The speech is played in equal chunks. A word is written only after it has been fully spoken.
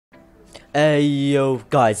Hey yo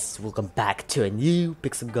guys, welcome back to a new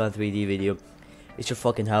Pixel Gun 3D video. It's your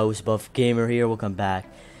fucking host Buff Gamer here, welcome back.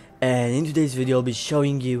 And in today's video I'll be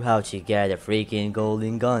showing you how to get the freaking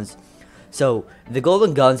golden guns. So the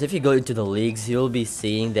golden guns, if you go into the leagues, you'll be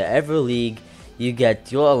seeing that every league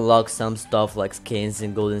you'll unlock some stuff like skins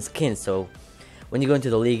and golden skins. So when you go into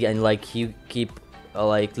the league and like you keep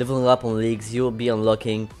like leveling up on leagues, you'll be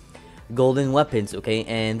unlocking golden weapons, okay?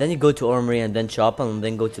 And then you go to armory and then shop and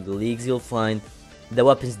then go to the leagues, you'll find the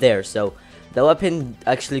weapons there. So the weapon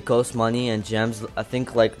actually costs money and gems. I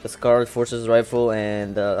think like the Scarlet Forces rifle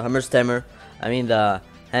and the the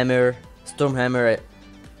hammer, storm hammer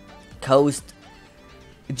cost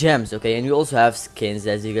gems, okay? And you also have skins.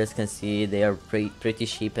 As you guys can see, they are pretty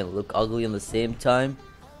cheap and look ugly at the same time.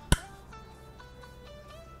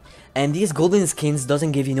 And these golden skins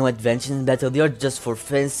doesn't give you no advantage in battle, they are just for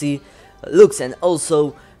fancy looks. And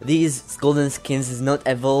also these golden skins is not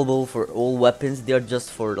available for all weapons, they are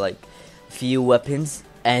just for like few weapons.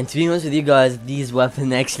 And to be honest with you guys, these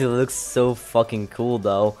weapons actually look so fucking cool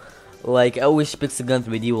though. Like I wish Pixel Gun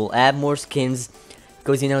 3D will add more skins,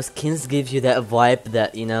 because you know skins gives you that vibe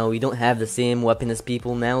that you know you don't have the same weapon as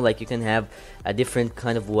people now. Like you can have a different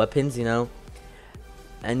kind of weapons, you know.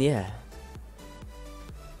 And yeah,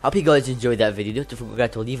 hope you guys enjoyed that video. Don't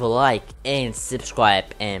forget to leave a like and subscribe,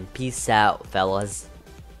 and peace out, fellas.